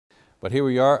But here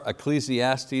we are,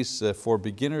 Ecclesiastes for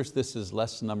beginners. This is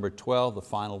lesson number 12, the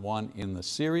final one in the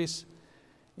series,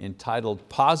 entitled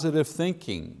Positive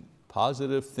Thinking.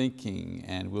 Positive Thinking,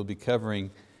 and we'll be covering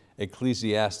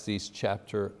Ecclesiastes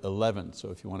chapter 11.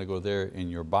 So if you want to go there in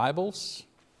your Bibles.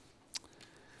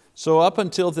 So up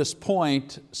until this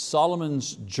point,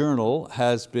 Solomon's journal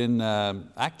has been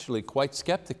actually quite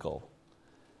skeptical,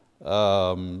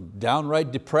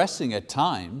 downright depressing at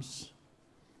times.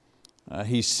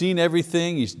 He's seen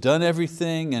everything, he's done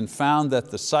everything, and found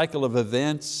that the cycle of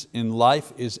events in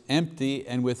life is empty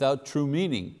and without true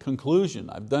meaning. Conclusion,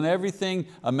 I've done everything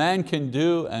a man can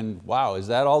do, and wow, is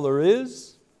that all there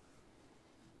is?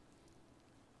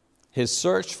 His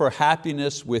search for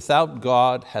happiness without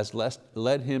God has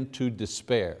led him to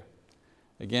despair.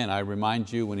 Again, I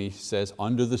remind you when he says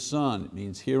under the sun, it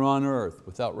means here on earth,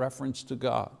 without reference to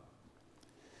God.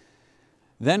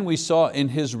 Then we saw in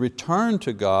his return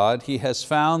to God, he has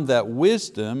found that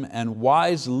wisdom and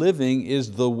wise living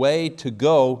is the way to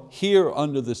go here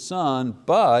under the sun,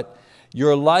 but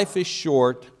your life is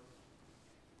short,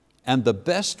 and the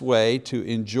best way to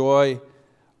enjoy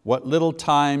what little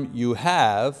time you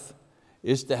have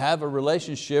is to have a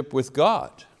relationship with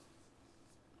God.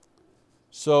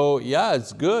 So yeah,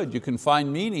 it's good, you can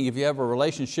find meaning if you have a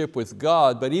relationship with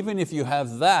God, but even if you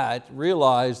have that,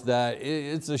 realize that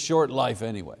it's a short life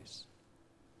anyways.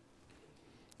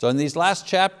 So in these last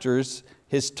chapters,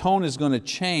 his tone is going to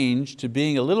change to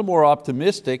being a little more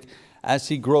optimistic as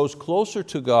he grows closer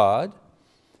to God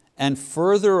and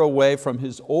further away from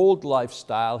his old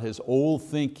lifestyle, his old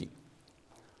thinking.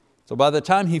 So by the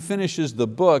time he finishes the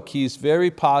book, he's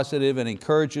very positive and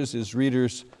encourages his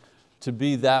readers to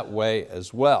be that way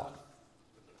as well.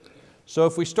 So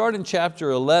if we start in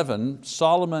chapter 11,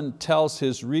 Solomon tells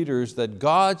his readers that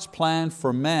God's plan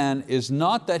for man is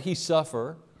not that he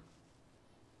suffer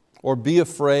or be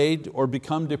afraid or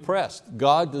become depressed.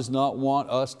 God does not want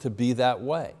us to be that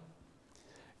way.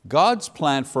 God's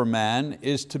plan for man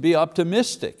is to be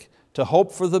optimistic, to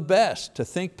hope for the best, to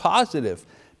think positive,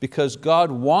 because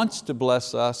God wants to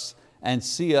bless us and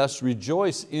see us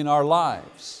rejoice in our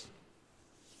lives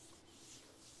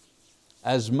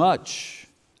as much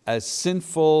as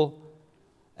sinful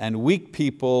and weak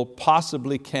people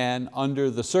possibly can under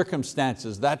the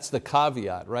circumstances. That's the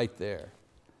caveat right there.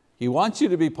 He wants you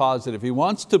to be positive. He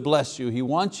wants to bless you. He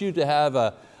wants you to have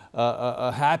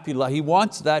a happy life. He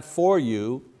wants that for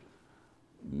you,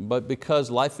 but because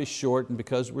life is short and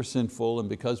because we're sinful and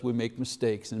because we make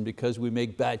mistakes and because we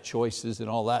make bad choices and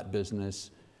all that business,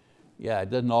 yeah,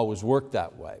 it doesn't always work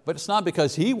that way. But it's not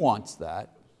because He wants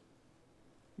that.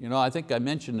 You know, I think I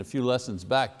mentioned a few lessons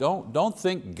back, don't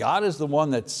think God is the one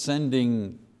that's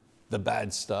sending the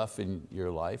bad stuff in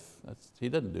your life. He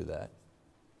doesn't do that.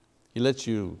 He lets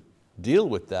you deal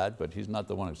with that, but He's not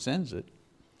the one who sends it.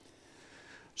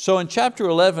 So in chapter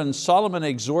 11, Solomon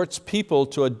exhorts people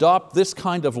to adopt this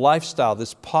kind of lifestyle,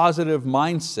 this positive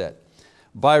mindset,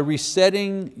 by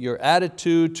resetting your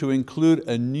attitude to include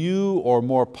a new or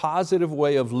more positive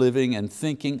way of living and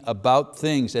thinking about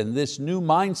things. And this new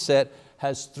mindset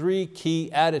has three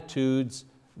key attitudes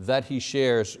that he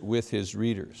shares with his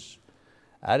readers.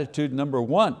 Attitude number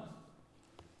one,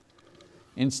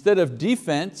 instead of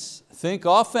defense, think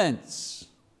offense.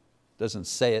 Doesn't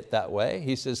say it that way.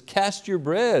 He says, cast your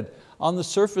bread on the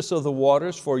surface of the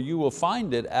waters, for you will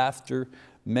find it after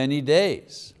many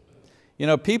days. You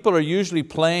know, people are usually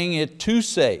playing it too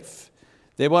safe.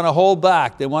 They want to hold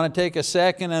back. They want to take a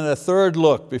second and a third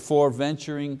look before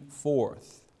venturing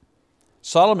forth.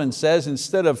 Solomon says,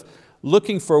 instead of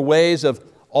looking for ways of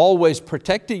always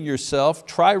protecting yourself,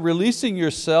 try releasing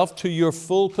yourself to your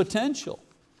full potential.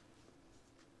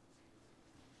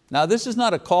 Now this is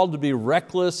not a call to be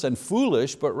reckless and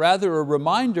foolish, but rather a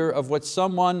reminder of what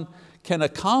someone can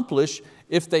accomplish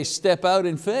if they step out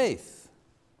in faith.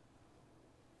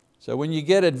 So when you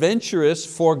get adventurous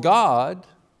for God,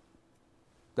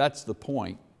 that's the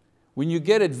point. When you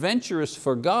get adventurous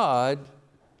for God,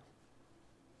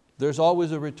 there's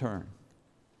always a return.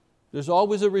 There's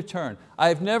always a return.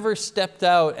 I've never stepped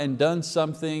out and done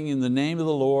something in the name of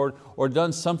the Lord, or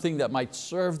done something that might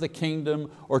serve the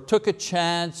kingdom, or took a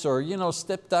chance, or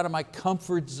stepped out of my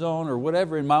comfort zone or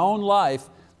whatever in my own life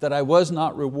that I was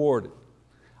not rewarded.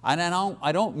 And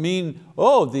I don't mean,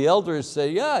 oh, the elders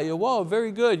say, yeah, well,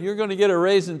 very good, you're going to get a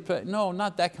raise in pay. No,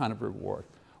 not that kind of reward.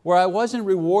 Where I wasn't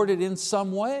rewarded in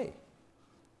some way.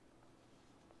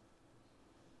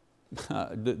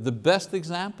 The best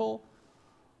example,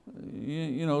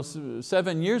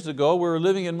 7 years ago we were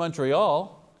living in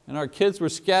Montreal and our kids were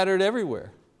scattered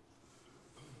everywhere.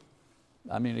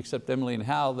 I mean, except Emily and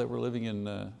Hal that were living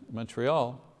in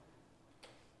Montreal.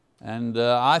 And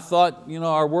I thought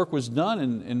our work was done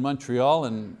in Montreal,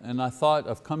 and I thought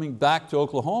of coming back to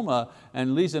Oklahoma,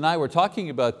 and Lisa and I were talking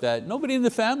about that. Nobody in the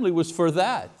family was for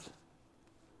that.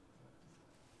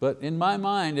 But in my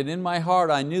mind and in my heart,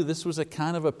 I knew this was a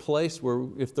kind of a place where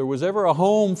if there was ever a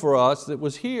home for us, it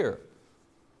was here.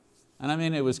 And I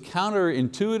mean, it was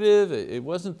counterintuitive, it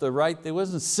wasn't it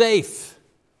wasn't safe.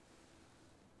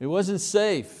 It wasn't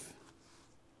safe.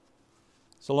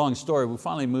 It's a long story. We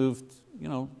finally moved,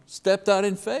 stepped out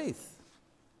in faith.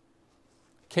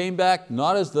 Came back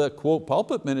not as the quote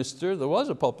pulpit minister, there was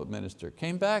a pulpit minister.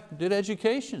 Came back, did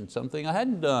education, something I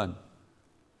hadn't done.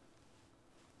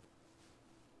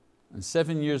 And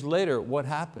 7 years later, what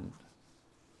happened?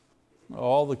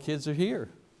 All the kids are here.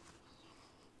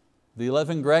 The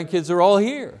 11 grandkids are all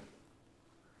here.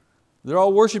 They're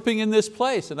all worshiping in this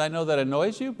place, and I know that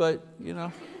annoys you, but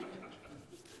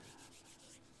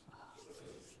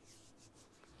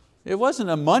it wasn't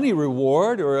a money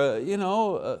reward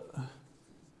or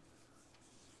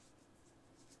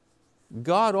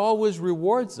God always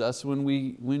rewards us when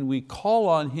we call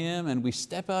on Him and we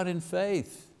step out in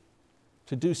faith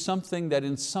to do something that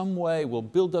in some way will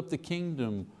build up the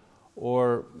kingdom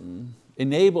or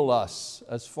enable us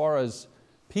as far as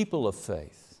people of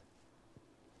faith.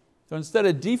 So instead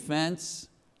of defense,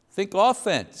 think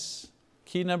offense.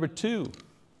 Key number 2.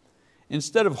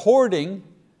 Instead of hoarding,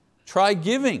 try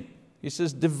giving. He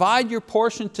says, divide your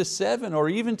portion to 7 or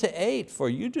even to 8, for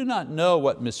you do not know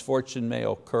what misfortune may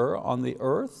occur on the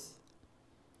earth.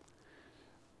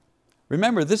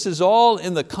 Remember, this is all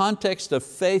in the context of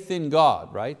faith in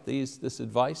God, right? This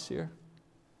advice here.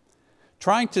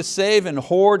 Trying to save and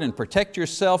hoard and protect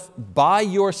yourself by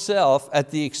yourself at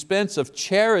the expense of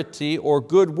charity or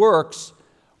good works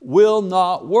will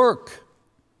not work.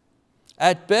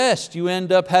 At best, you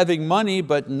end up having money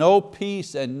but no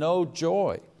peace and no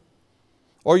joy.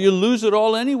 Or you lose it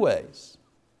all anyways.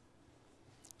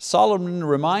 Solomon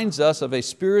reminds us of a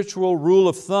spiritual rule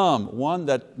of thumb, one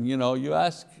that you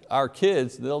ask our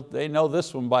kids, they know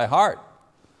this one by heart.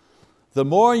 The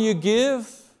more you give,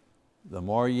 the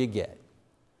more you get.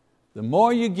 The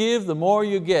more you give, the more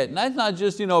you get. And that's not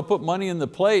just put money in the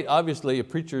plate. Obviously,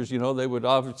 preachers, they would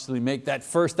obviously make that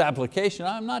first application.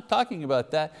 I'm not talking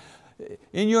about that.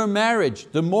 In your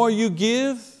marriage, the more you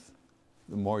give,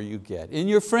 the more you get. In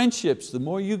your friendships, the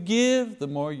more you give, the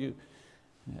more you,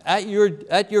 at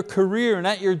your career and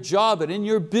at your job and in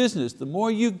your business, the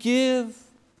more you give,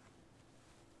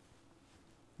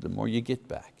 the more you get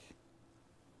back.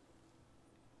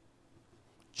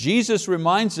 Jesus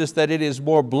reminds us that it is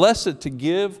more blessed to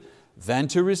give than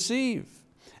to receive.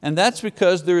 And that's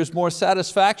because there is more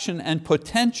satisfaction and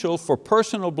potential for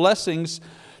personal blessings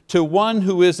to one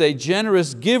who is a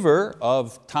generous giver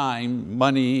of time,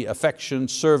 money, affection,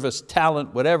 service,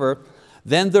 talent, whatever,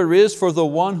 than there is for the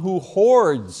one who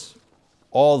hoards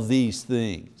all these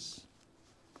things.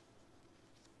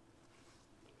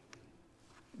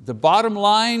 The bottom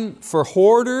line for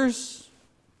hoarders,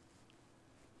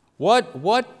 what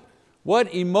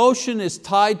emotion is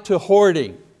tied to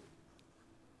hoarding?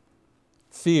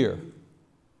 Fear.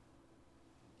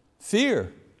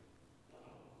 Fear.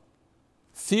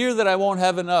 Fear that I won't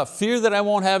have enough. Fear that I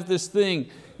won't have this thing.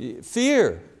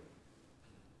 Fear.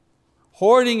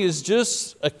 Hoarding is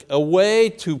just a way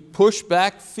to push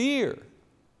back fear.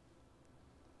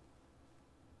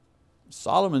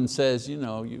 Solomon says, you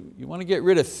want to get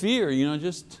rid of fear,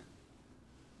 just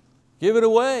give it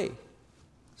away.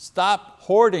 Stop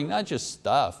hoarding, not just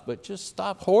stuff, but just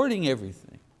stop hoarding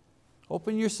everything.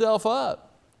 Open yourself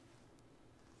up.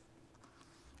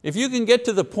 If you can get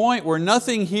to the point where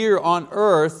nothing here on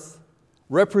earth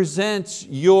represents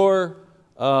your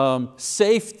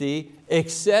safety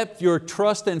except your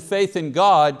trust and faith in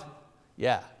God,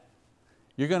 yeah,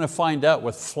 you're going to find out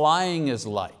what flying is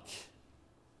like.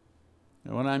 You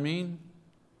know what I mean?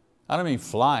 I don't mean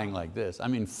flying like this. I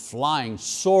mean flying,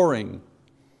 soaring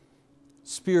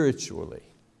spiritually.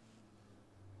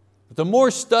 But the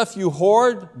more stuff you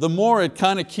hoard, the more it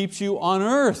kind of keeps you on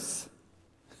earth.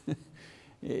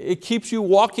 It keeps you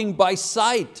walking by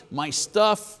sight. My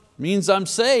stuff means I'm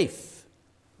safe.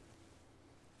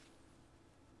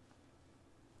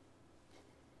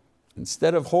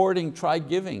 Instead of hoarding, try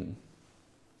giving.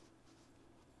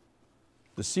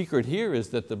 The secret here is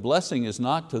that the blessing is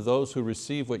not to those who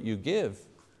receive what you give.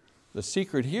 The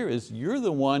secret here is you're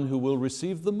the one who will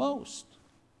receive the most.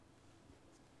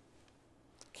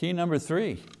 Key number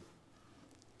 3,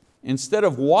 instead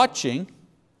of watching,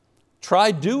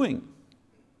 try doing.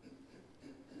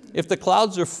 If the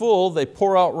clouds are full, they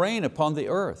pour out rain upon the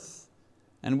earth.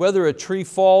 And whether a tree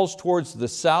falls towards the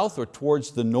south or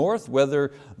towards the north,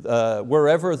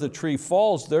 wherever the tree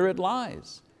falls, there it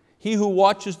lies. He who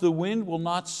watches the wind will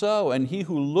not sow, and he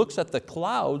who looks at the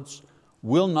clouds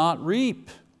will not reap.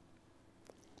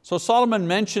 So Solomon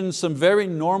mentions some very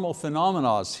normal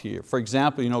phenomena here. For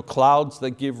example, clouds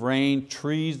that give rain,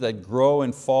 trees that grow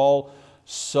and fall,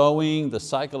 sowing, the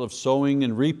cycle of sowing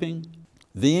and reaping.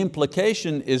 The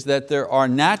implication is that there are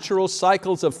natural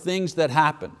cycles of things that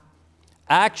happen,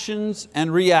 actions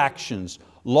and reactions,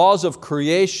 laws of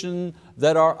creation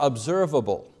that are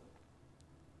observable.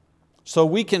 So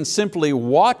we can simply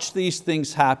watch these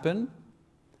things happen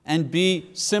and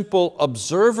be simple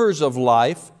observers of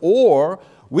life, or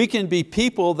we can be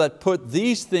people that put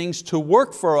these things to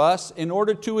work for us in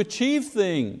order to achieve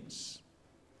things.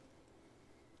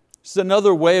 This is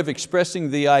another way of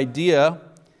expressing the idea,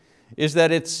 is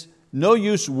that it's no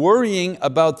use worrying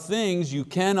about things you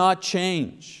cannot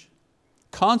change.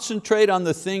 Concentrate on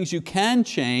the things you can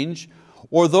change,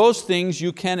 or those things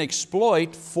you can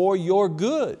exploit for your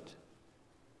good.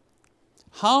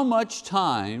 How much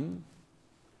time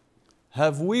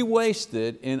have we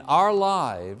wasted in our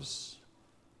lives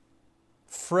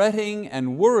fretting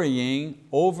and worrying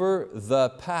over the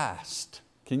past?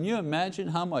 Can you imagine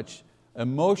how much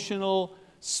emotional,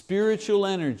 spiritual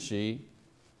energy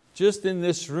just in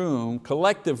this room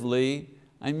collectively?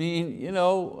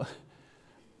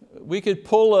 We could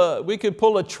pull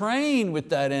a train with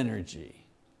that energy.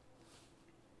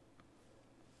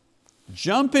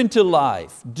 Jump into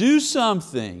life, do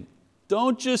something.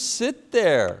 Don't just sit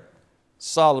there,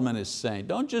 Solomon is saying.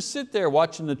 Don't just sit there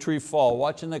watching the tree fall,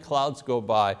 watching the clouds go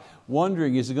by,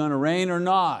 wondering, is it going to rain or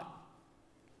not?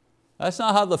 That's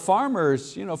not how the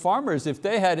farmers, if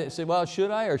they had it, say, well, should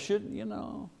I or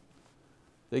shouldn't,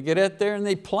 They get out there and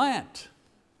they plant.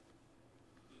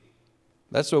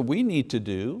 That's what we need to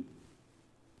do.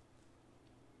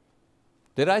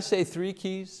 Did I say 3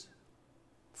 keys?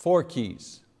 4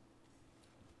 keys.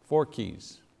 4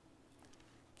 keys.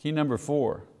 Key number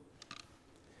 4.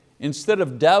 Instead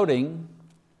of doubting,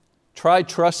 try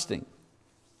trusting.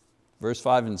 Verse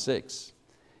 5 and 6.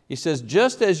 He says,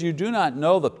 just as you do not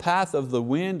know the path of the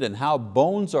wind and how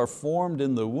bones are formed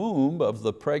in the womb of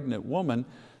the pregnant woman,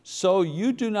 so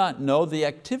you do not know the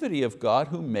activity of God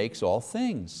who makes all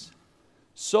things.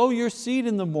 Sow your seed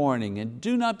in the morning and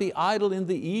do not be idle in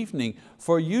the evening,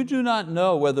 for you do not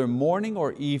know whether morning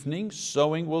or evening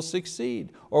sowing will succeed,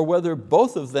 or whether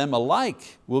both of them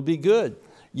alike will be good.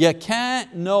 You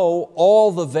can't know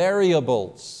all the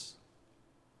variables.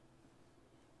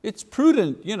 It's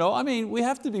prudent, we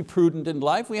have to be prudent in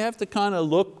life. We have to kind of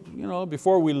look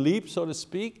before we leap, so to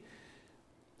speak.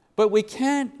 But we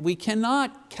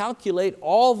cannot calculate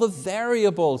all the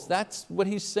variables. That's what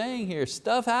he's saying here.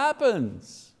 Stuff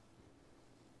happens.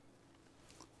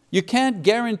 You can't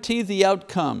guarantee the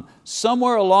outcome.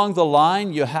 Somewhere along the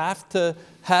line you have to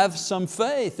have some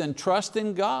faith and trust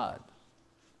in God.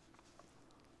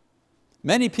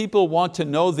 Many people want to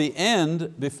know the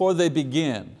end before they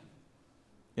begin.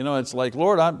 It's like,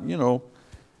 Lord,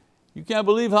 you can't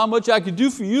believe how much I could do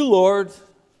for you, Lord.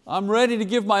 I'm ready to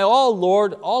give my all,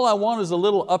 Lord. All I want is a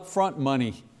little upfront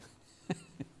money.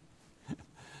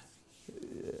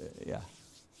 Yeah.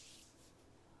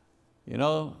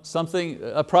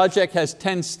 A project has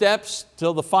 10 steps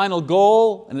till the final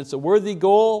goal, and it's a worthy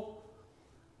goal.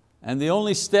 And the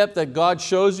only step that God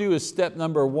shows you is step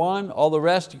number 1. All the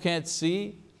rest you can't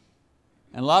see.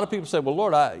 And a lot of people say, well,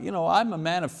 Lord, I'm a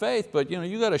man of faith, but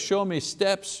you got to show me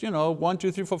steps, 1,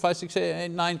 2, 3, 4, 5, 6, 7,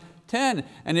 8, 9, 10.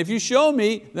 And if you show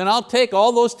me, then I'll take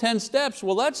all those 10 steps.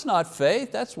 Well, that's not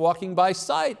faith, that's walking by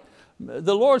sight.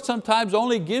 The Lord sometimes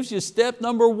only gives you step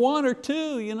number 1 or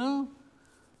 2,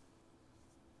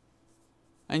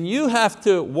 And you have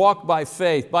to walk by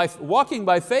faith. Walking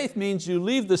by faith means you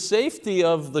leave the safety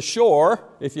of the shore,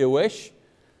 if you wish,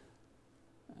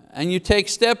 and you take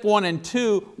step 1 and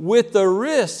 2 with the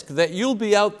risk that you'll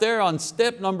be out there on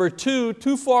step number 2,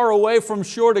 too far away from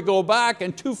shore to go back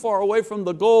and too far away from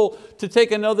the goal to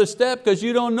take another step, because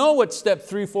you don't know what step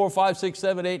 3, 4, 5, 6,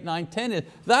 7, 8, 9, 10 is.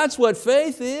 That's what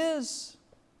faith is.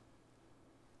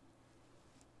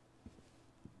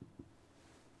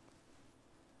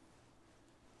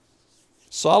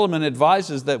 Solomon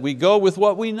advises that we go with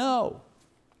what we know.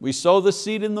 We sow the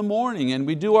seed in the morning and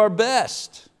we do our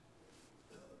best.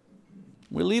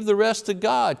 We leave the rest to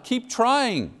God. Keep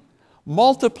trying.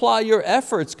 Multiply your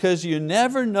efforts, because you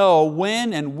never know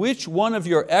when and which one of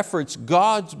your efforts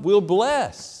God will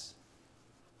bless.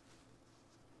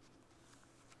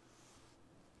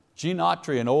 Gene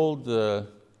Autry, an old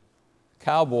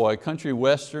cowboy, country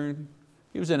western,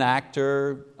 he was an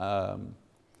actor.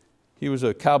 He was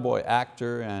a cowboy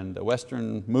actor, and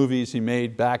Western movies he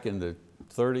made back in the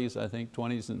 30s, I think,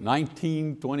 20s and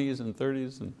 1920s and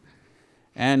 30s.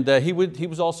 And he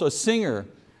was also a singer,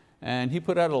 and he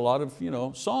put out a lot of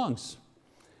songs.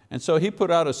 And so he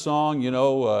put out a song, he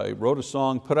wrote a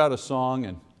song, put out a song,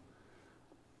 and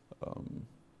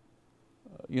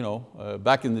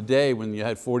back in the day when you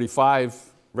had 45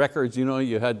 records,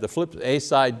 you had the flip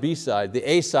A-side, B-side. The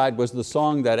A-side was the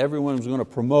song that everyone was going to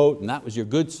promote, and that was your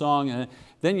good song. And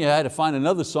then you had to find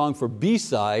another song for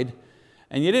B-side,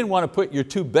 and you didn't want to put your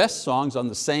two best songs on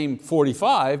the same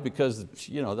 45 because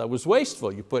that was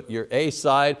wasteful. You put your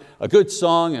A-side, a good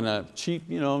song, and a cheap,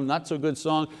 not so good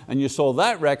song, and you sold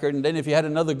that record. And then if you had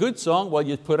another good song, well,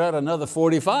 you'd put out another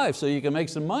 45 so you can make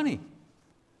some money.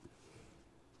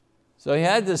 So he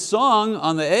had this song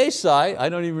on the A side. I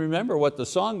don't even remember what the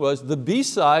song was. The B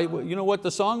side, you know what the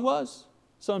song was?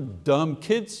 Some dumb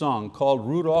kid song called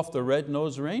Rudolph the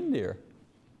Red-Nosed Reindeer.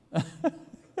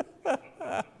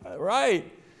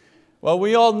 Right. Well,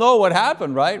 we all know what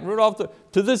happened, right?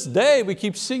 To this day, we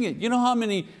keep singing. You know how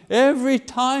many, every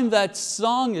time that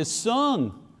song is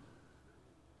sung,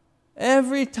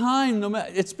 every time, no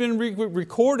matter, it's been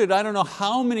recorded, I don't know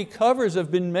how many covers have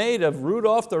been made of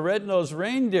Rudolph the Red-Nosed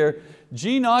Reindeer.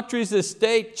 Gene Autry's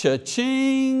estate,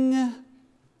 cha-ching,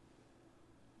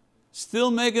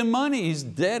 still making money. He's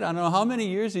dead. I don't know how many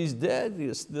years he's dead.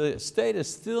 The estate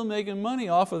is still making money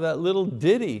off of that little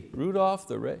ditty, Rudolph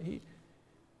the Red.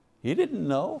 He didn't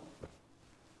know.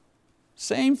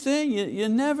 Same thing, you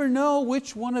never know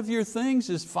which one of your things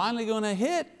is finally going to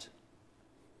hit.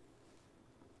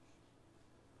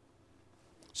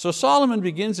 So Solomon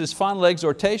begins his final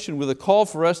exhortation with a call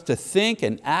for us to think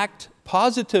and act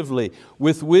positively,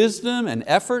 with wisdom and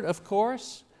effort, of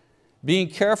course, being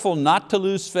careful not to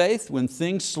lose faith when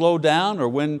things slow down or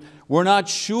when we're not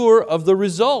sure of the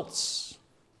results.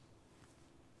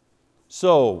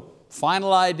 So,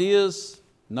 final ideas,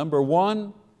 number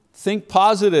one, think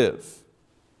positive.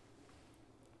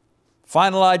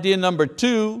 Final idea number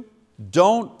two,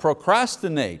 don't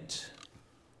procrastinate.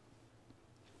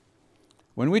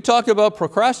 When we talk about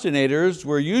procrastinators,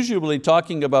 we're usually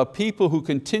talking about people who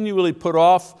continually put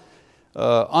off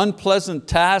unpleasant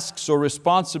tasks or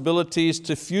responsibilities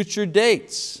to future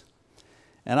dates.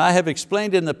 And I have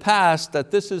explained in the past that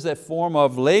this is a form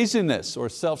of laziness or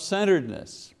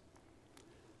self-centeredness.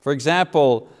 For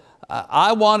example,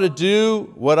 I want to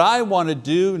do what I want to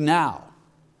do now.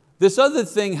 This other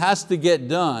thing has to get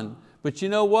done, but you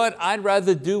know what? I'd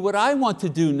rather do what I want to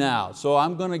do now. So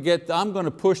I'm going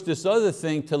to push this other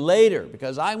thing to later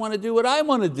because I want to do what I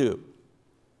want to do.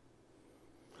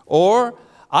 Or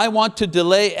I want to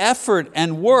delay effort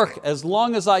and work as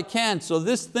long as I can. So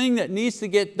this thing that needs to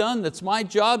get done, that's my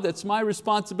job, that's my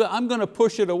responsibility, I'm going to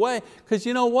push it away because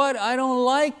you know what? I don't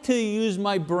like to use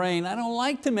my brain. I don't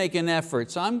like to make an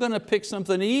effort. So I'm going to pick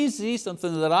something easy,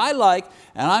 something that I like,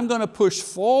 and I'm going to push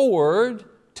forward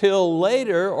till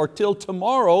later or till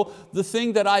tomorrow the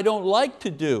thing that I don't like to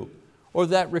do or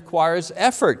that requires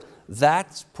effort.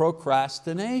 That's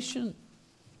procrastination.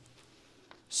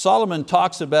 Solomon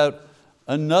talks about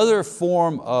another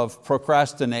form of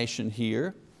procrastination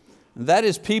here, and that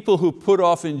is people who put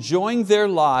off enjoying their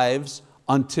lives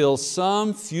until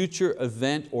some future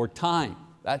event or time.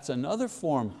 That's another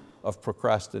form of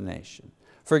procrastination.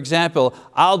 For example,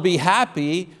 I'll be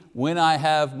happy when I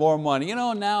have more money.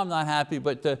 Now I'm not happy,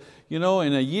 but in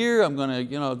a year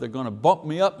they're going to bump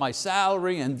me up my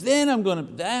salary, and then I'm going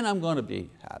to be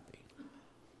happy.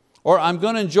 Or I'm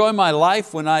going to enjoy my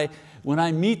life when I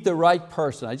meet the right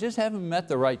person. I just haven't met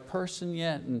the right person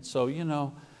yet, and so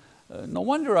no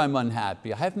wonder I'm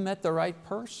unhappy. I haven't met the right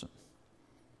person.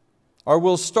 Or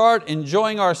we'll start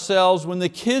enjoying ourselves when the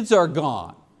kids are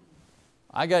gone.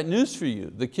 I got news for you.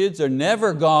 The kids are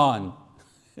never gone.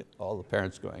 All the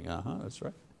parents going, that's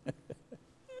right.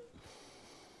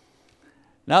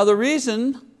 Now the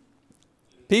reason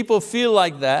people feel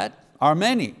like that are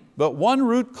many, but one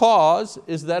root cause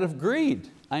is that of greed.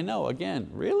 I know, again,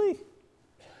 really?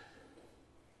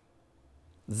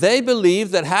 They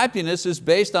believe that happiness is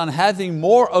based on having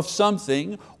more of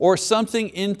something or something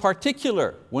in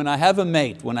particular. When I have a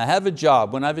mate, when I have a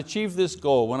job, when I've achieved this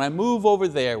goal, when I move over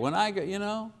there, when I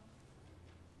go,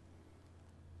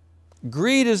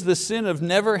 Greed is the sin of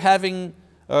never having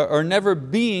or never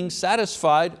being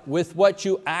satisfied with what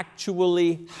you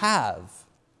actually have.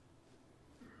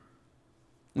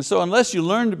 And so unless you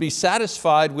learn to be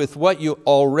satisfied with what you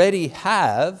already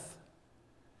have,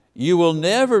 you will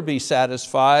never be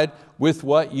satisfied with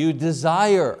what you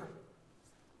desire.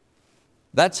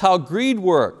 That's how greed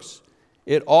works.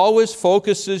 It always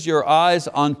focuses your eyes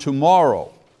on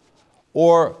tomorrow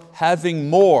or having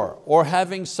more, or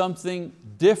having something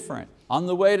different. On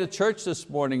the way to church this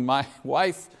morning, my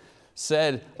wife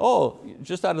said, oh,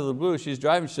 just out of the blue, she's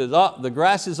driving, she says, oh, the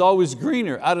grass is always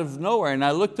greener, out of nowhere. And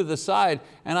I looked to the side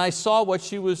and I saw what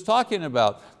she was talking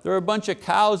about. There were a bunch of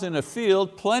cows in a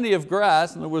field, plenty of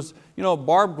grass, and there was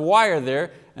barbed wire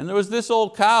there, and there was this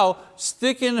old cow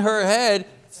sticking her head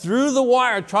through the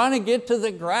wire, trying to get to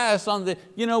the grass on the,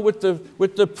 with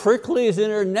the pricklies in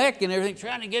her neck and everything,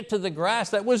 trying to get to the grass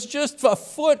that was just a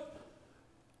foot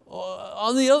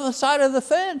on the other side of the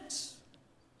fence.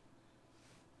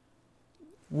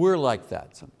 We're like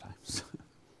that sometimes.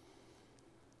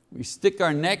 We stick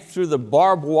our neck through the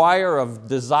barbed wire of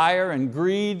desire and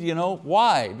greed.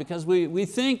 Why? Because we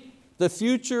think the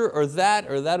future or that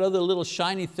other little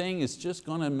shiny thing is just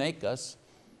going to make us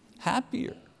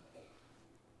happier.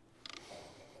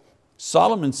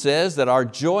 Solomon says that our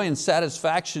joy and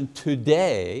satisfaction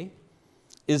today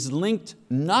is linked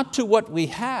not to what we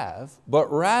have,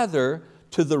 but rather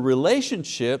to the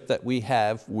relationship that we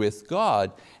have with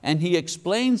God. And he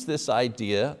explains this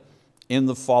idea in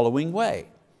the following way.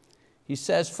 He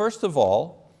says, first of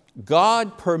all,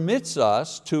 God permits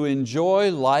us to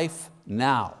enjoy life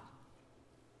now.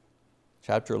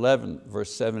 Chapter 11,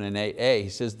 verse 7 and 8a, he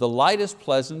says, the light is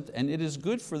pleasant and it is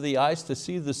good for the eyes to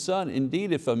see the sun.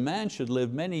 Indeed, if a man should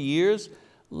live many years,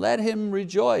 let him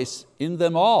rejoice in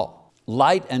them all.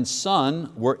 Light and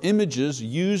sun were images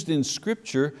used in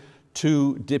Scripture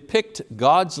to depict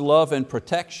God's love and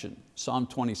protection. Psalm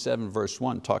 27 verse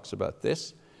 1 talks about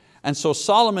this. And so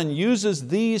Solomon uses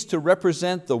these to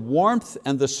represent the warmth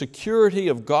and the security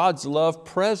of God's love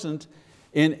present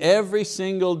in every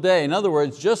single day. In other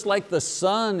words, just like the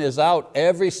sun is out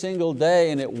every single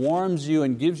day and it warms you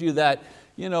and gives you that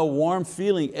warm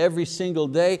feeling every single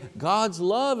day, God's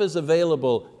love is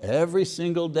available every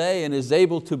single day and is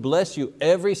able to bless you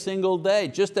every single day.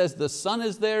 Just as the sun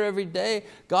is there every day,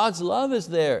 God's love is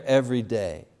there every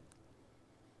day.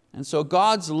 And so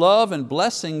God's love and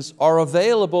blessings are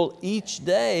available each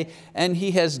day, and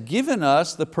He has given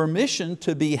us the permission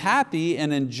to be happy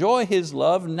and enjoy His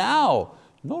love now.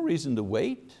 No reason to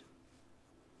wait.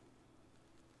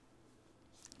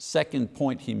 Second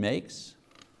point he makes,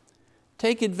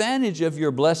 take advantage of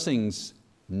your blessings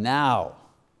now.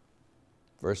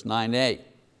 Verse 9a, he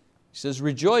says,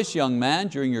 rejoice, young man,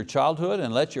 during your childhood,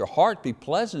 and let your heart be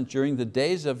pleasant during the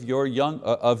days of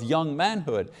young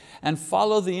manhood, and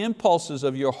follow the impulses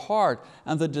of your heart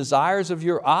and the desires of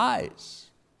your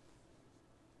eyes.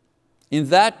 In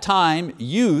that time,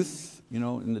 youth,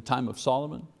 in the time of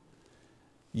Solomon,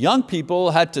 young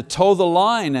people had to toe the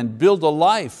line and build a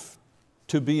life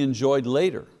to be enjoyed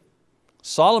later.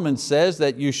 Solomon says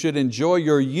that you should enjoy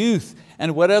your youth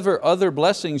and whatever other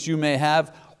blessings you may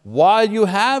have while you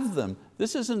have them.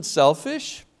 This isn't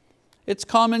selfish. It's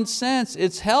common sense.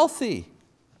 It's healthy.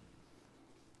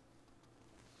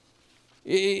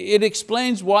 It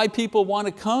explains why people want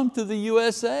to come to the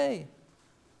USA.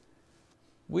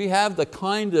 We have the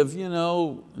kind of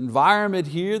environment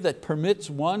here that permits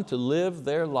one to live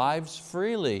their lives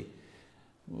freely.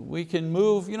 We can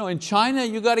move, in China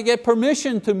you got to get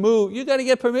permission to move. You got to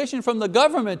get permission from the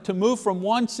government to move from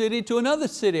one city to another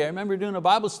city. I remember doing a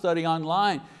Bible study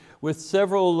online with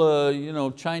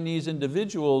several Chinese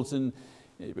individuals and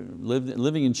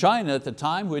living in China at the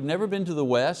time who had never been to the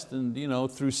West, and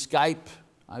through Skype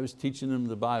I was teaching them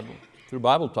the Bible, through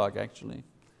BibleTalk actually.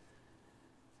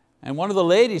 And one of the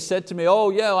ladies said to me,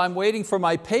 oh yeah, I'm waiting for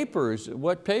my papers.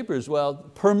 What papers? Well,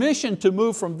 permission to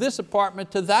move from this apartment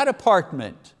to that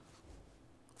apartment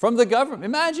from the government.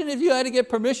 Imagine if you had to get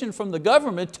permission from the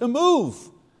government to move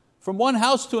from one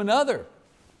house to another.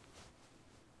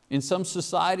 In some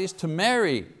societies, to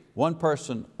marry one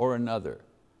person or another.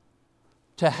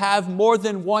 To have more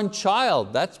than one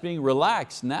child, that's being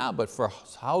relaxed now, but for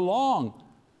how long?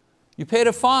 You paid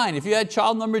a fine. If you had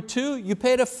child number 2, you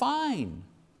paid a fine.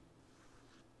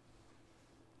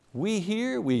 We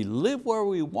here, we live where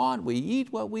we want, we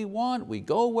eat what we want, we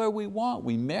go where we want,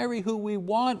 we marry who we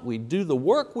want, we do the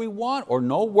work we want or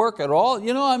no work at all.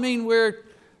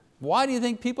 Why do you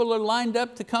think people are lined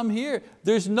up to come here?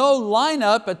 There's no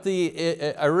lineup at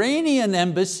the Iranian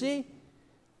embassy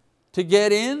to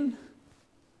get in.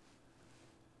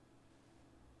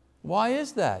 Why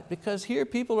is that? Because here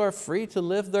people are free to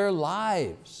live their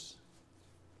lives.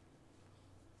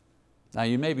 Now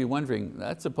you may be wondering,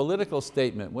 that's a political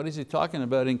statement. What is he talking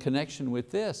about in connection with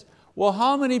this? Well,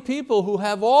 how many people who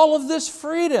have all of this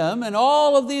freedom and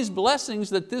all of these blessings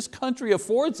that this country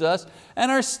affords us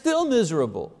and are still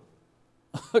miserable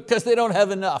because they don't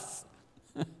have enough?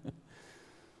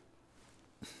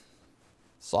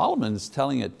 Solomon's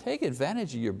telling it, take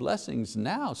advantage of your blessings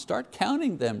now. Start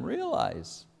counting them,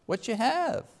 realize what you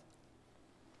have.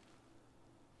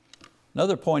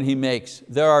 Another point he makes,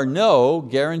 there are no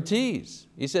guarantees.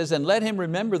 He says, and let him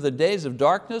remember the days of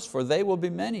darkness, for they will be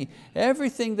many.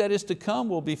 Everything that is to come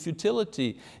will be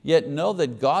futility, yet know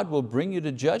that God will bring you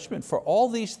to judgment for all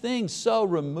these things. So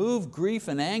remove grief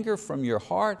and anger from your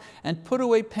heart and put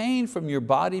away pain from your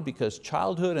body, because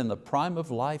childhood and the prime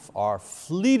of life are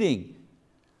fleeting.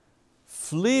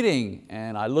 Fleeting.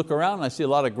 And I look around and I see a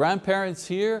lot of grandparents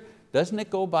here. Doesn't it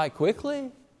go by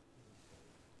quickly?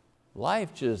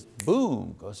 Life just,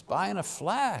 boom, goes by in a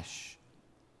flash.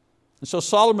 And so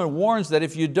Solomon warns that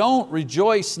if you don't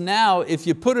rejoice now, if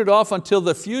you put it off until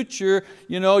the future,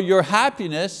 your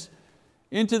happiness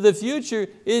into the future,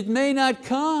 it may not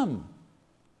come.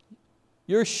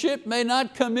 Your ship may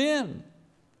not come in.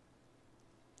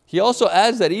 He also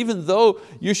adds that even though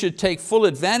you should take full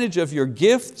advantage of your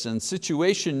gifts and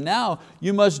situation now,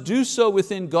 you must do so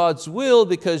within God's will,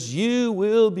 because you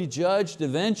will be judged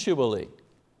eventually.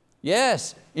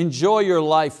 Yes, enjoy your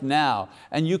life now,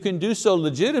 and you can do so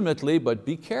legitimately, but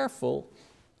be careful.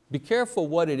 Be careful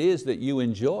what it is that you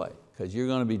enjoy, because you're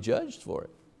going to be judged for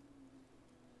it.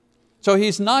 So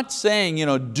he's not saying,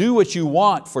 do what you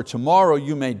want, for tomorrow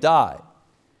you may die.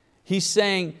 He's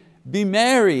saying, be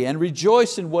merry and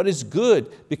rejoice in what is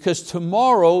good, because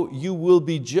tomorrow you will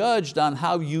be judged on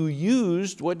how you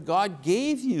used what God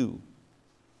gave you.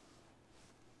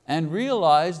 And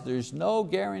realize there's no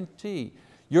guarantee.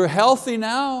 You're healthy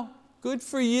now, good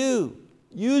for you.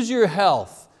 Use your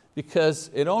health,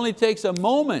 because it only takes a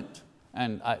moment.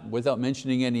 And without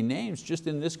mentioning any names, just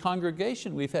in this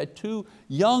congregation, we've had 2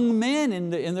 young men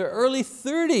in their early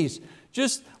 30s,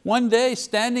 just one day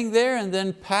standing there and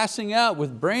then passing out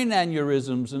with brain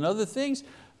aneurysms and other things.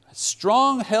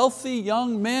 Strong, healthy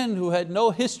young men who had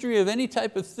no history of any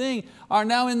type of thing are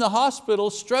now in the hospital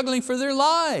struggling for their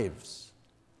lives.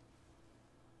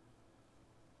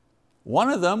 One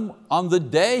of them, on the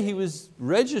day he was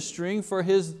registering for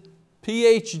his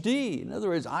PhD, in other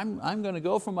words, I'm going to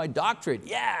go for my doctorate,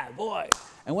 yeah, boy.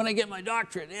 And when I get my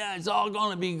doctorate, yeah, it's all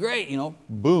going to be great,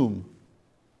 boom.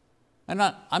 I'm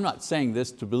not saying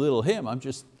this to belittle him, I'm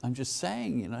just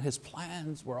saying, his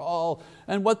plans were all,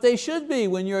 and what they should be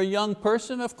when you're a young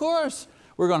person, of course.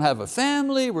 We're going to have a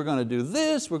family, we're going to do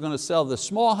this, we're going to sell this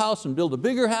small house and build a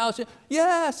bigger house.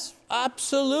 Yes,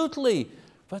 absolutely.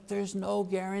 But there's no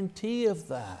guarantee of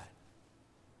that.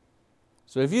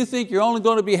 So if you think you're only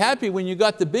going to be happy when you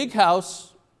got the big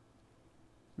house,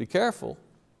 be careful.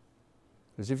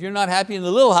 Because if you're not happy in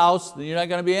the little house, then you're not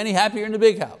going to be any happier in the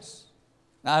big house.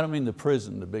 Now, I don't mean the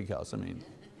prison, the big house, I mean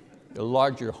a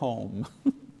larger home.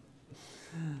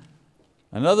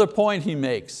 Another point he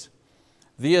makes,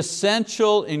 the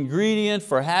essential ingredient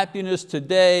for happiness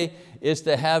today is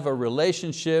to have a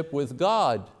relationship with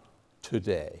God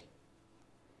today.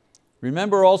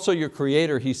 Remember also your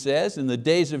Creator, he says, in the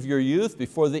days of your youth,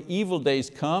 before the evil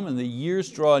days come and the years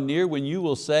draw near when you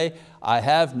will say, I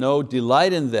have no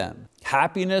delight in them.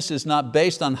 Happiness is not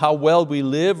based on how well we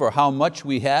live or how much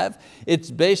we have. It's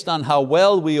based on how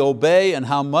well we obey and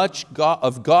how much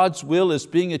of God's will is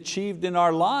being achieved in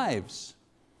our lives.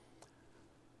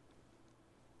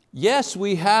 Yes,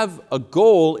 we have a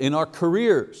goal in our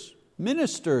careers.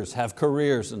 Ministers have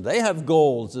careers and they have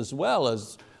goals, as well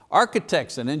as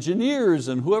architects and engineers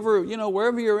and whoever,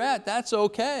 wherever you're at, that's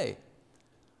okay.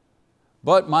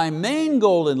 But my main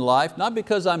goal in life, not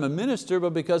because I'm a minister,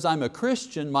 but because I'm a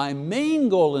Christian, my main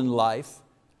goal in life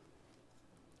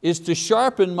is to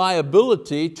sharpen my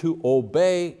ability to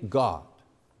obey God.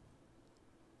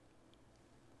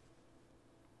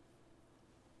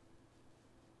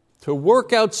 To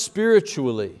work out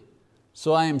spiritually,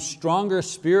 so I am stronger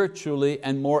spiritually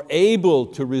and more able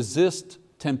to resist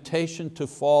temptation to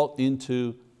fall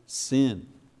into sin.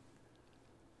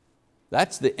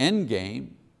 That's the end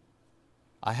game.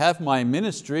 I have my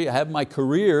ministry, I have my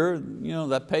career,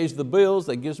 that pays the bills,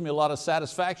 that gives me a lot of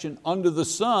satisfaction under the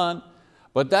sun,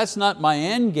 but that's not my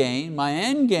end game. My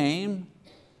end game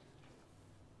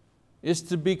is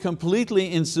to be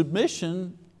completely in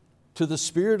submission to the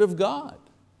Spirit of God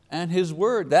and His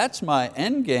word. That's my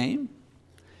end game.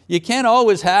 You can't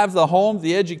always have the home,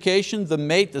 the education, the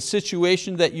mate, the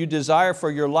situation that you desire for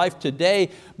your life today,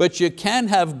 but you can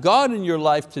have God in your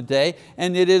life today,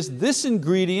 and it is this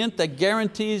ingredient that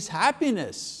guarantees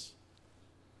happiness.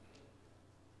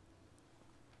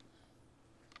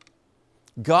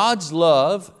 God's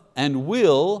love and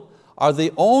will are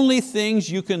the only things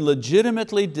you can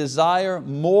legitimately desire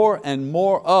more and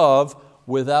more of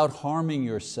without harming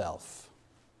yourself.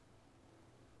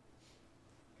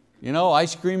 You know,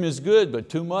 ice cream is good, but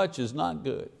too much is not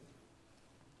good.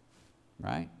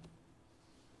 Right?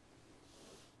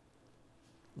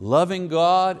 Loving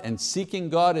God and seeking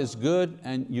God is good,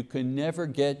 and you can never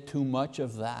get too much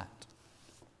of that.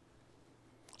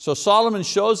 So Solomon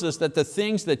shows us that the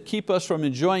things that keep us from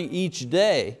enjoying each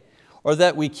day, or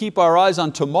that we keep our eyes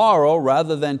on tomorrow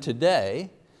rather than today,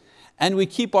 and we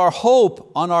keep our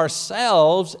hope on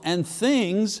ourselves and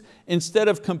things instead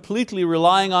of completely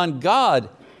relying on God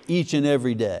each and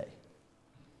every day.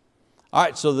 All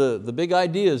right, so the big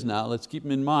ideas now, let's keep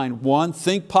them in mind. 1,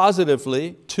 think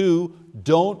positively. 2,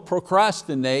 don't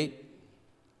procrastinate.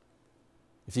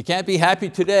 If you can't be happy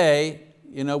today,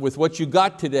 with what you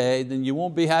got today, then you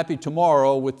won't be happy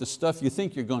tomorrow with the stuff you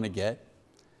think you're going to get.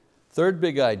 Third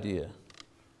big idea,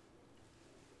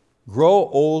 grow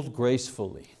old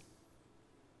gracefully.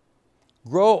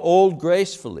 Grow old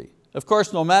gracefully. Of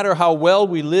course, no matter how well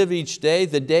we live each day,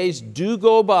 the days do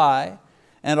go by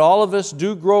and all of us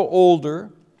do grow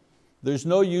older. There's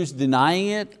no use denying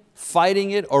it,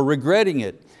 fighting it, or regretting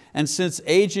it. And since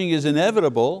aging is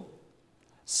inevitable,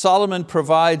 Solomon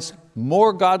provides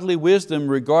more godly wisdom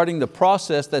regarding the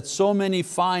process that so many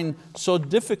find so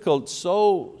difficult,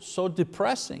 so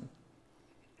depressing.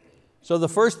 So the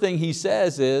first thing he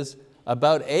says is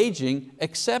about aging,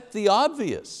 accept the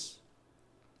obvious.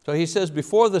 So he says,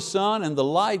 before the sun and the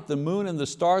light, the moon and the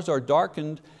stars are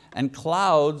darkened, and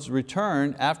clouds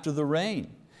return after the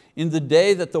rain. In the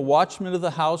day that the watchmen of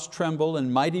the house tremble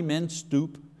and mighty men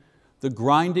stoop, the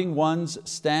grinding ones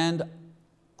stand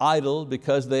idle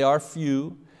because they are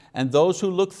few, and those who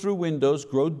look through windows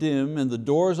grow dim, and the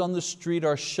doors on the street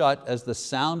are shut as the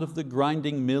sound of the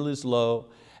grinding mill is low,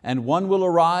 and one will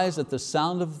arise at the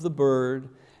sound of the bird,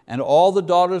 and all the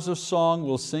daughters of song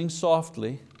will sing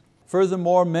softly.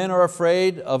 Furthermore, men are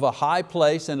afraid of a high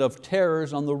place and of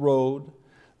terrors on the road.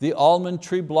 The almond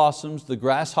tree blossoms, the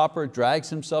grasshopper drags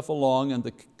himself along, and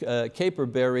the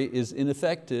caperberry is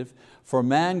ineffective, for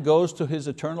man goes to his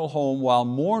eternal home while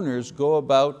mourners go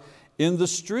about in the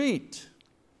street.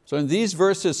 So in these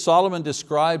verses, Solomon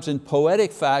describes in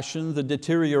poetic fashion the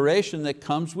deterioration that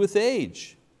comes with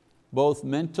age, both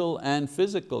mental and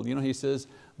physical. He says,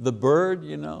 the bird,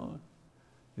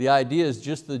 the idea is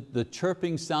just the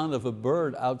chirping sound of a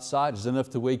bird outside is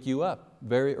enough to wake you up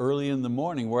very early in the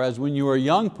morning. Whereas when you're a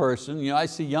young person, I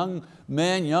see young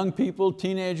men, young people,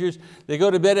 teenagers, they go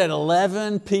to bed at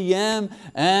 11 p.m.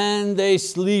 and they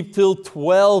sleep till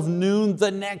 12 noon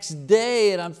the next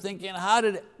day. And I'm thinking,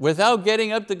 without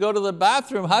getting up to go to the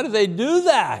bathroom, how do they do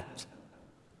that?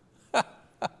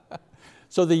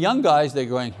 So the young guys, they're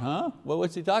going, huh? Well,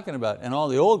 what's he talking about? And all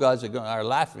the old guys are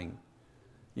laughing.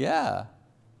 Yeah.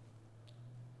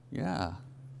 Now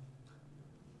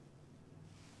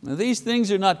these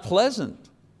things are not pleasant,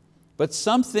 but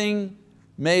something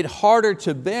made harder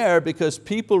to bear because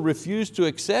people refuse to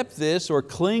accept this or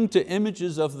cling to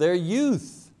images of their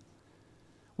youth.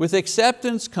 With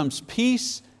acceptance comes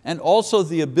peace and also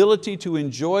the ability to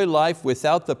enjoy life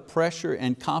without the pressure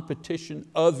and competition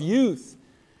of youth.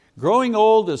 Growing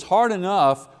old is hard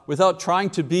enough without trying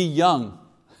to be young,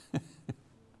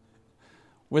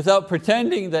 without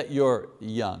pretending that you're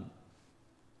young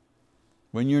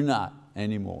when you're not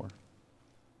anymore.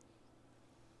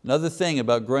 Another thing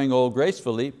about growing old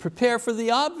gracefully, prepare for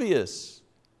the obvious.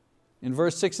 In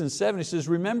verse 6 and 7 he says,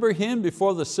 remember him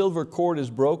before the silver cord is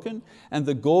broken and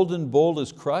the golden bowl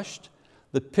is crushed.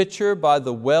 The pitcher by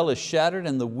the well is shattered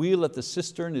and the wheel at the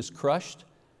cistern is crushed.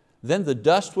 Then the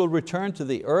dust will return to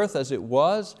the earth as it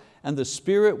was, and the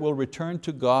spirit will return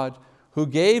to God who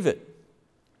gave it.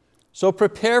 So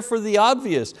prepare for the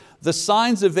obvious. The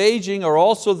signs of aging are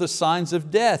also the signs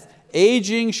of death.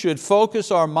 Aging should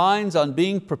focus our minds on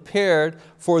being prepared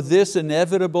for this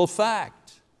inevitable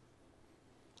fact.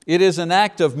 It is an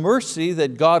act of mercy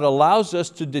that God allows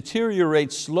us to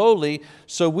deteriorate slowly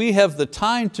so we have the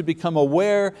time to become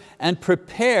aware and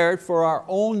prepared for our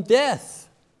own death.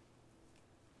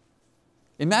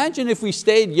 Imagine if we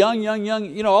stayed young,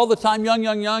 all the time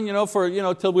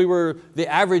young, till we were the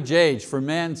average age for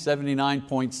men, 79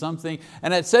 point something.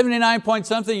 And at 79 point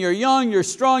something, you're young, you're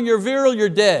strong, you're virile, you're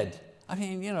dead. I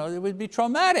mean, it would be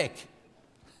traumatic.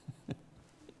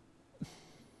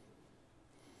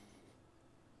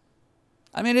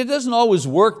 I mean, it doesn't always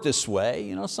work this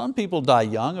way. Some people die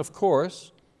young, of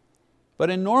course.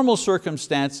 But in normal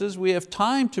circumstances, we have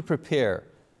time to prepare.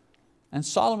 And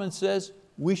Solomon says,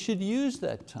 we should use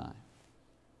that time.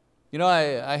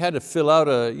 I had to fill out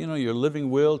your living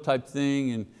will type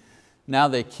thing, and now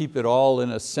they keep it all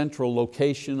in a central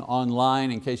location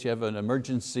online in case you have an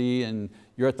emergency and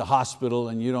you're at the hospital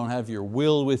and you don't have your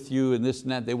will with you and this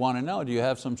and that. They want to know, do you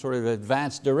have some sort of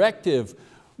advance directive?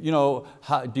 Do you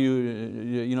have a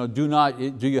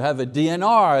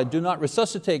DNR, a do not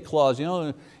resuscitate clause? In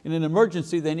an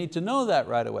emergency, they need to know that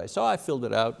right away. So I filled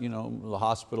it out, the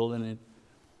hospital,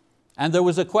 and there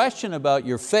was a question about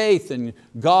your faith and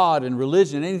God and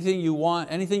religion, anything you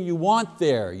want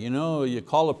there. You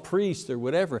call a priest or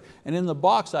whatever. And in the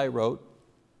box I wrote,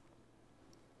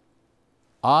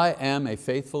 I am a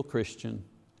faithful Christian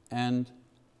and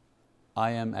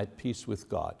I am at peace with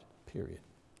God, period.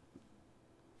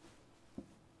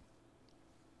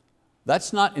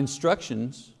 That's not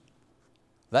instructions,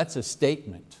 that's a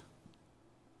statement.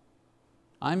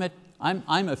 I'm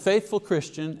a faithful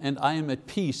Christian and I am at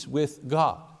peace with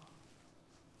God.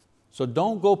 So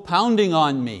don't go pounding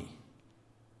on me.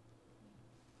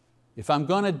 If I'm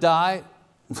going to die,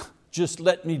 just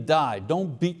let me die.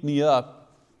 Don't beat me up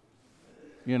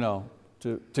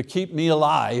to keep me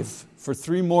alive for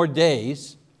 3 more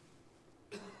days.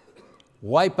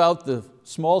 Wipe out the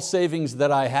small savings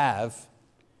that I have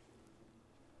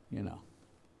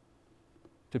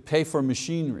to pay for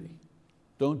machinery.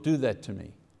 Don't do that to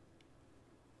me.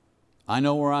 I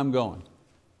know where I'm going.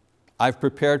 I've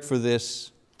prepared for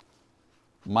this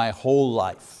my whole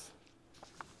life.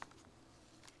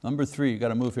 Number 3, you got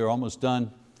to move here, almost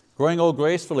done. Growing old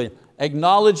gracefully,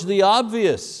 acknowledge the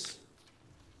obvious.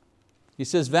 He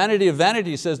says, vanity of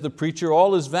vanity, says the preacher,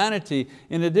 all is vanity.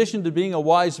 In addition to being a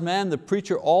wise man, the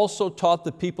preacher also taught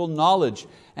the people knowledge,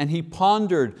 and he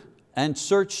pondered and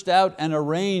searched out and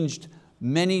arranged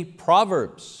many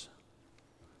proverbs.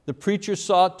 The preacher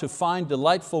sought to find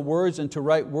delightful words and to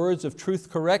write words of truth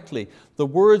correctly. The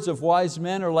words of wise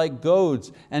men are like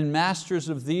goads, and masters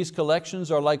of these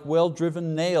collections are like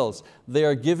well-driven nails. They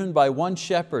are given by one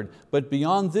shepherd. But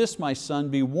beyond this, my son,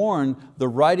 be warned, the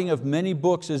writing of many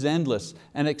books is endless,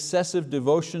 and excessive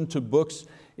devotion to books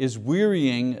is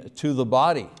wearying to the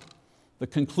body. The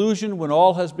conclusion when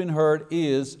all has been heard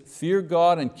is, fear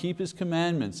God and keep His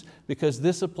commandments, because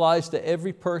this applies to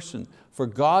every person. For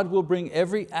God will bring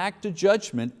every act to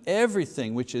judgment,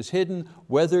 everything which is hidden,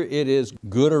 whether it is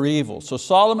good or evil. So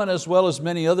Solomon, as well as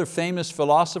many other famous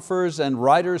philosophers and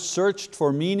writers, searched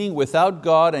for meaning without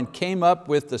God and came up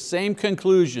with the same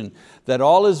conclusion, that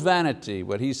all is vanity,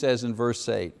 what he says in verse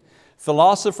 8.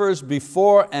 Philosophers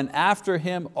before and after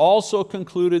him also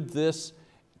concluded this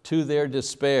to their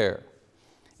despair.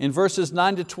 In verses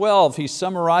 9 to 12, he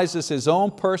summarizes his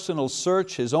own personal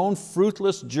search, his own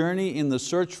fruitless journey in the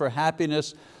search for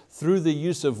happiness through the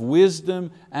use of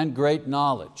wisdom and great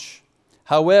knowledge.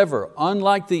 However,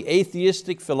 unlike the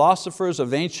atheistic philosophers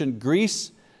of ancient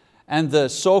Greece and the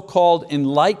so-called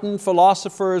enlightened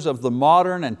philosophers of the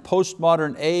modern and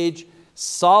postmodern age,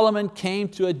 Solomon came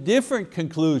to a different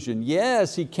conclusion.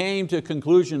 Yes, he came to a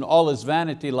conclusion, all is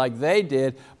vanity, like they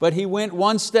did, but he went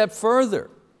one step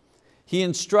further. He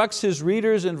instructs his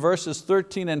readers in verses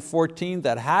 13 and 14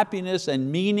 that happiness and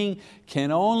meaning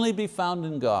can only be found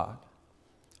in God.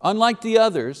 Unlike the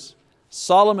others,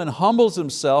 Solomon humbles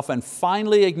himself and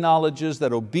finally acknowledges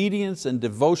that obedience and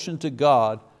devotion to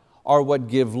God are what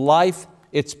give life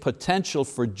its potential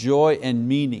for joy and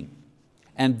meaning.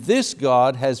 And this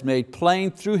God has made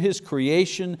plain through His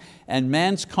creation and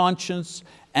man's conscience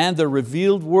and the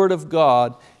revealed word of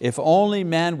God, if only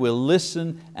man will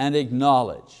listen and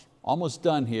acknowledge. Almost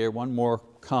done here, one more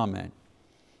comment.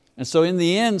 And so in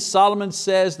the end, Solomon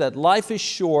says that life is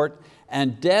short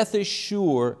and death is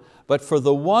sure, but for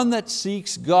the one that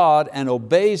seeks God and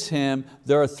obeys Him,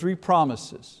 there are 3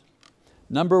 promises.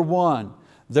 Number 1,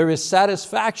 there is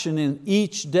satisfaction in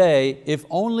each day if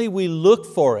only we look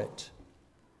for it.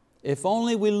 If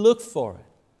only we look for it.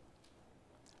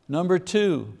 Number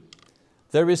 2,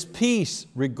 there is peace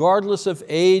regardless of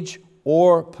age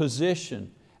or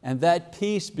position. And that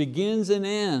peace begins and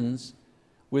ends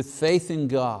with faith in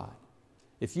God.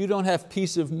 If you don't have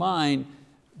peace of mind,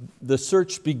 the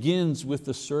search begins with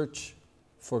the search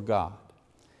for God.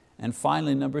 And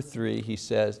finally, number 3, he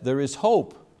says, there is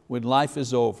hope when life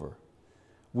is over.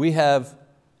 We have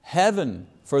heaven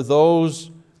for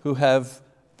those who have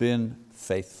been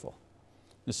faithful.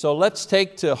 And so let's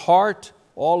take to heart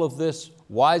all of this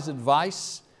wise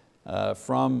advice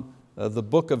from the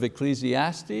book of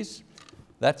Ecclesiastes.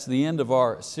 That's the end of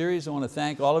our series. I want to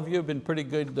thank all of you. You've been a pretty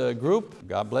good group.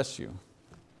 God bless you.